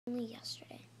only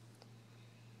yesterday.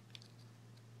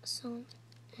 So,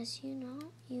 as you know,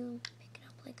 you pick it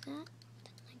up like that,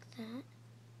 then like that.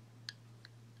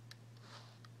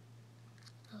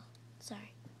 Oh,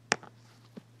 sorry.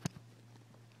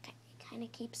 Okay, it kind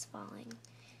of keeps falling.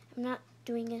 I'm not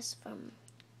doing this from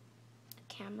a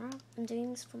camera. I'm doing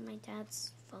this from my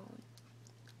dad's phone.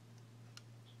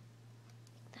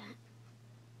 Like that.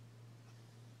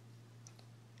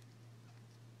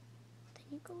 Then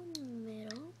you go in the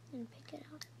middle and pick it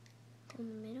up. Go in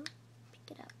the middle,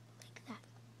 pick it up like that.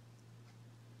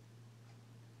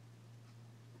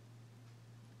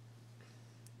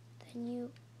 Then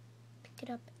you pick it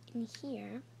up in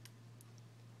here,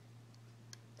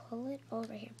 pull it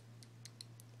over here.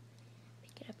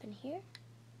 Pick it up in here,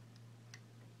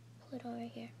 pull it over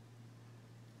here.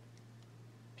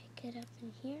 Pick it up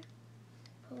in here,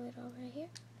 pull it over here.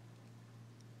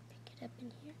 Pick it up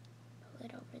in here, pull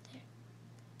it over there.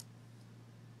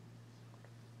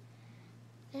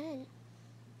 Then you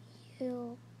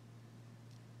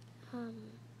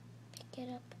pick it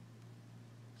up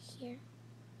here,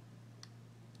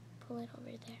 pull it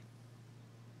over there.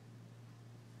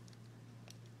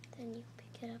 Then you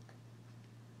pick it up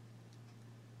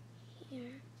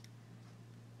here,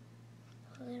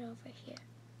 pull it over here.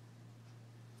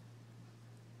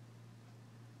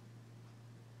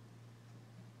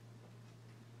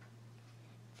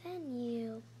 Then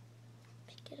you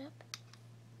pick it up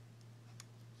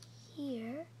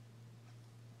here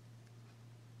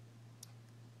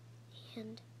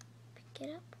and pick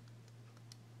it up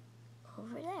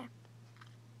over there. Like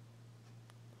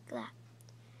that.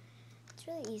 It's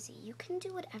really easy. You can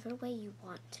do whatever way you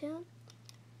want to.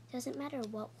 Doesn't matter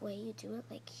what way you do it.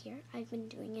 Like here, I've been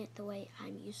doing it the way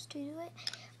I'm used to do it,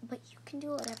 but you can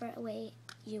do it whatever way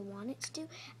you want it to do,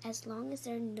 as long as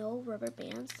there are no rubber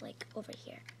bands like over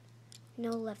here.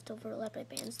 No leftover rubber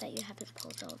bands that you haven't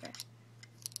pulled over.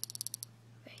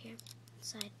 Right here,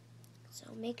 inside.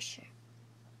 So make sure.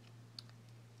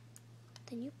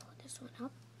 Then you pull this one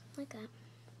up like that.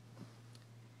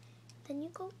 Then you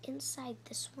go inside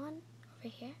this one over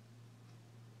here.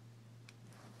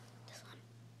 This one.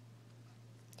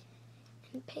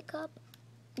 And pick up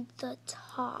the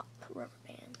top rubber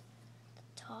band. The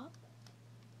top.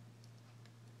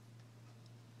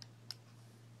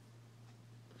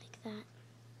 Like that.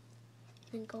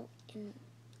 Then go in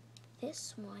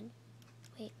this one.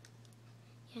 Wait.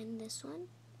 Yeah, in this one.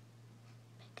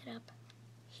 Pick it up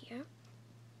here.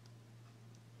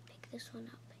 Pick this one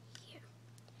up here.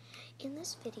 In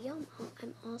this video,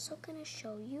 I'm also going to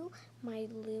show you my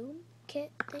loom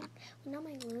kit thing. Well, not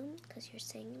my loom, because you're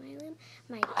saying my loom.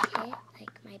 My kit,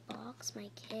 like my box, my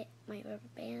kit, my rubber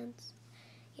bands.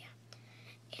 Yeah.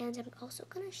 And I'm also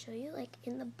going to show you, like,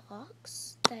 in the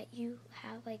box that you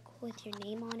have, like, with your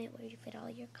name on it, where you fit all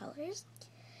your colors.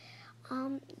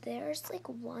 There's, like,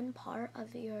 one part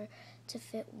of to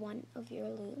fit one of your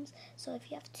looms. So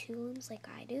if you have two looms like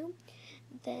I do,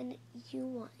 then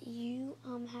you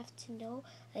have to know,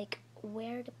 like,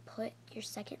 where to put your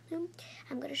second loom.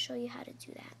 I'm going to show you how to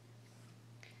do that.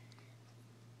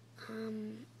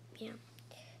 Yeah.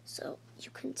 So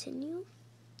you continue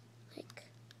like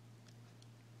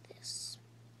this.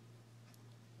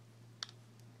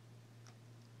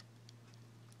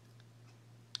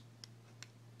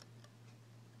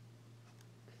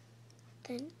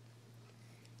 Then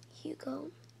you go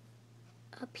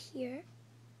up here.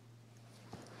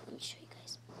 Let me show you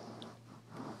guys.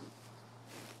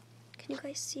 Can you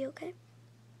guys see okay?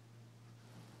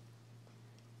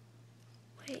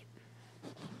 Wait.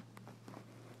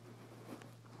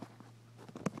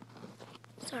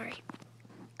 Sorry.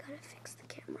 Gotta fix the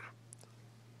camera.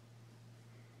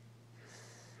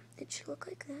 It should look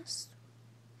like this.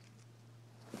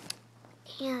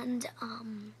 And,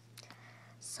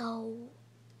 so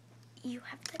you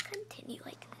have to continue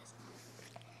like this.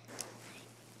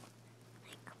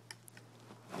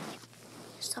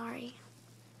 Sorry,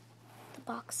 the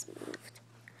box moved.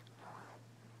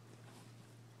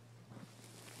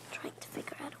 I'm trying to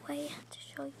figure out a way to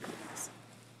show you guys.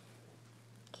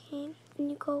 Okay, and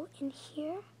you go in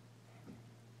here.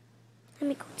 Let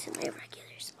me go to my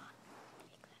regular spot.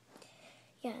 Like that.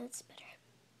 Yeah, that's better.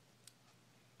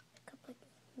 Pick up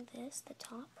like this, the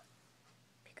top.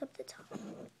 Pick up the top.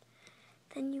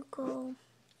 Then you go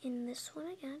in this one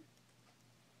again.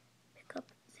 Pick up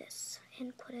this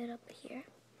and put it up here.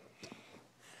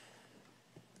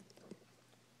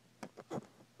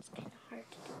 It's kind of hard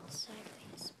to do it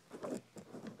sideways.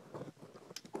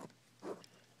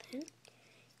 Then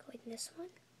go in this one.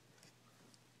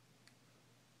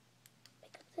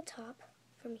 Pick up the top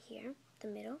from here, the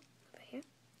middle over here.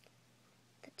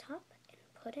 The top, and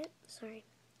put it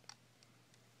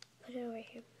over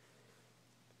here.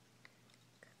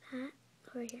 That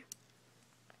over here.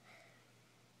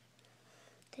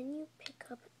 Then you pick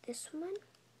up this one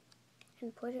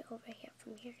and put it over here,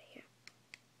 from here to here.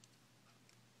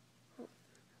 Oh,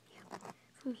 yeah.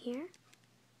 From here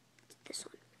to this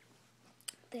one.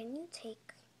 Then you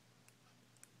take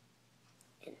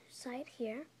inside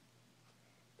here,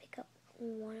 pick up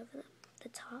one of them, the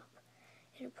top,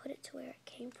 and put it to where it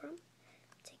came from.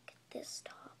 Take this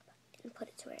top and put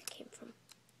it to where it came from.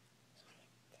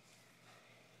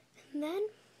 And then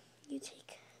you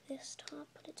take this top,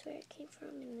 put it to where it came from,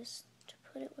 and this to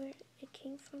put it where it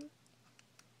came from.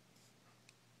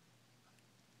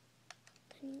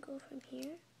 Then you go from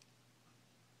here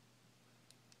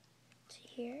to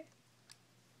here,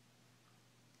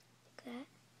 like that.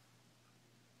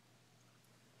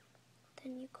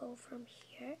 Then you go from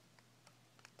here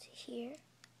to here,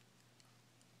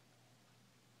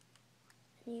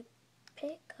 and you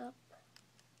pick up,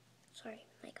 sorry,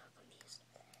 I got confused.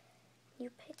 You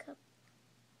pick up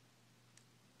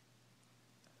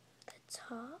the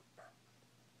top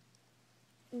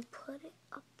and put it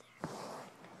up there.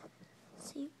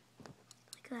 See?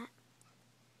 Like that.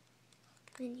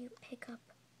 Then you pick up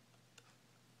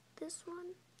this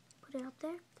one, put it up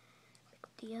there. Pick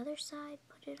up the other side,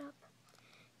 put it up.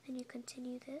 Then you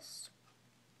continue this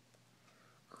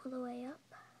all the way up.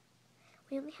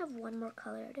 We only have one more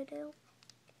color to do.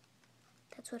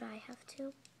 That's what I have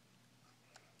to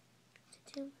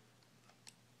do.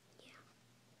 Yeah.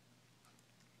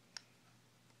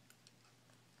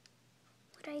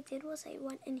 What I did was I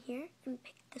went in here and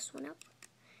picked this one up.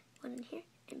 Went in here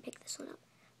and picked this one up.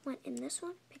 Went in this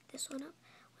one, picked this one up.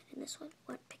 Went in this one,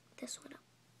 picked this one up.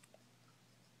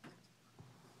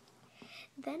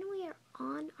 Then we are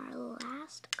on our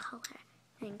last color.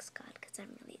 Thanks God, because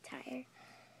I'm really tired.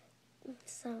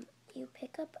 So you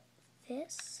pick up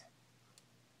this.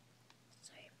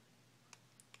 Sorry.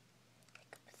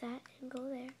 Pick up that and go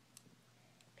there.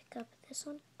 Pick up this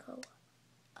one, go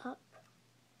up.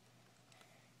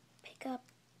 Pick up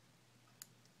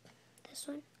this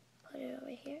one, put it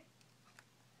over here.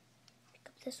 Pick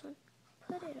up this one,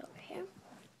 put it over here.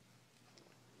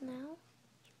 Now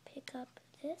you pick up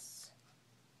this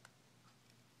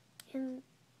and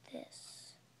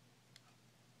this.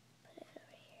 Put it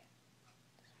over here.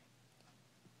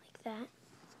 Like that.